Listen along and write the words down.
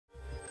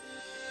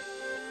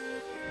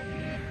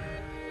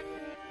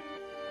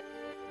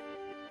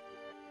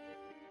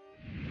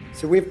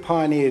So we've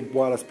pioneered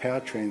wireless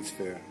power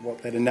transfer. What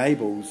that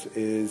enables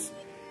is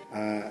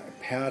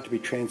power to be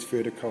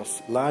transferred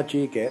across large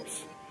air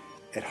gaps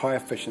at high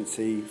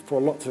efficiency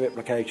for lots of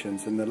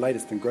applications, and the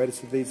latest and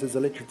greatest of these is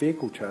electric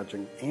vehicle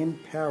charging and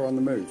power on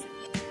the move.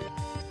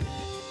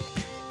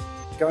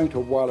 Going to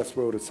a wireless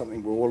world is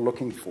something we're all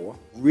looking for.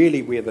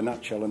 Really where the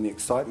nutshell and the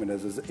excitement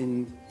is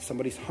in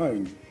somebody's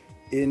home,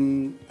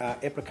 in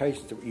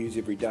applications that we use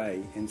every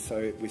day, and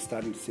so we're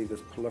starting to see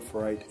this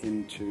proliferate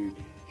into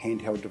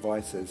handheld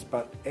devices,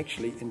 but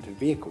actually into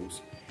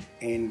vehicles,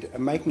 and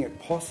making it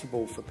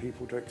possible for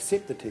people to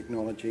accept the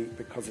technology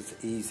because it's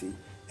easy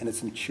and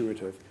it's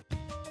intuitive.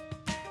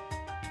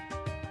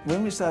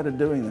 When we started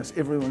doing this,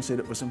 everyone said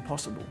it was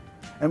impossible.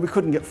 And we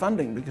couldn't get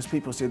funding because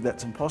people said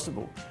that's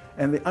impossible.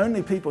 And the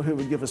only people who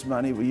would give us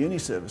money were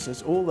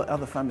UniServices. All the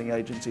other funding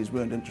agencies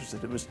weren't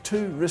interested. It was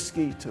too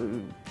risky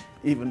to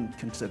even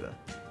consider.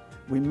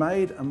 We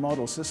made a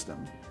model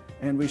system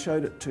and we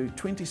showed it to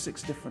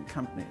 26 different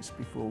companies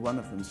before one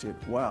of them said,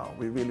 wow,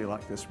 we really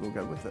like this, we'll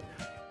go with it.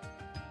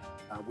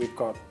 We've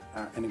got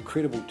an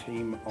incredible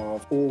team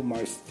of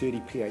almost 30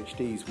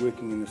 PhDs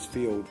working in this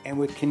field, and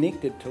we're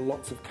connected to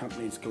lots of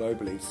companies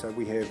globally. So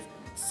we have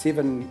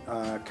 7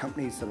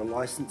 companies that are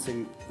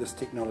licensing this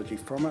technology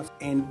from us,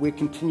 and we're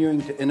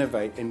continuing to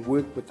innovate and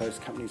work with those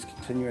companies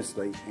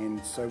continuously.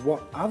 And so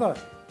what other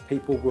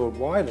people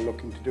worldwide are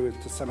looking to do is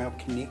to somehow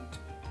connect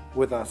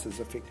with us as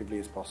effectively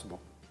as possible.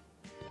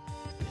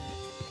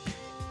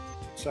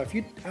 So if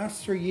you'd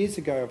asked 3 years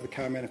ago of the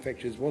car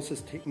manufacturers, was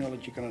this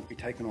technology going to be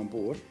taken on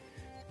board?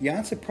 The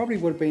answer probably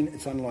would have been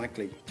it's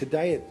unlikely.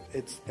 Today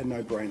it's a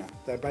no-brainer.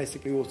 They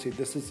basically all said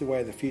this is the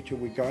way of the future,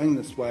 we're going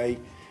this way,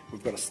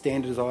 we've got to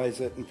standardise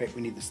it. In fact,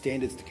 we need the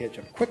standards to catch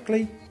up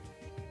quickly.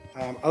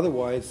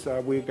 Otherwise,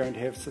 we're going to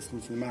have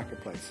systems in the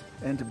marketplace.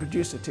 And to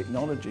produce a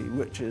technology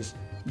which is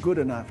good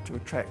enough to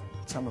attract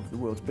some of the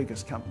world's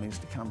biggest companies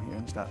to come here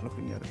and start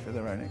looking at it for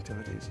their own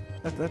activities.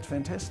 That's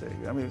fantastic.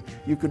 I mean,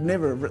 you could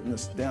never have written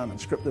this down and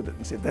scripted it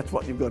and said that's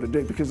what you've got to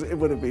do, because it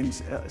would have been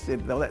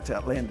said, well, that's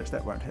outlandish,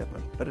 that won't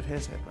happen. But it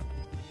has happened.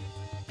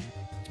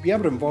 To be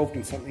able to be involved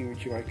in something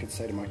which I could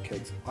say to my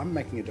kids, I'm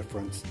making a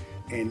difference,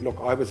 and look,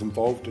 I was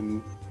involved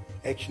in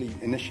actually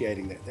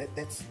initiating that.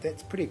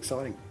 That's pretty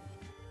exciting.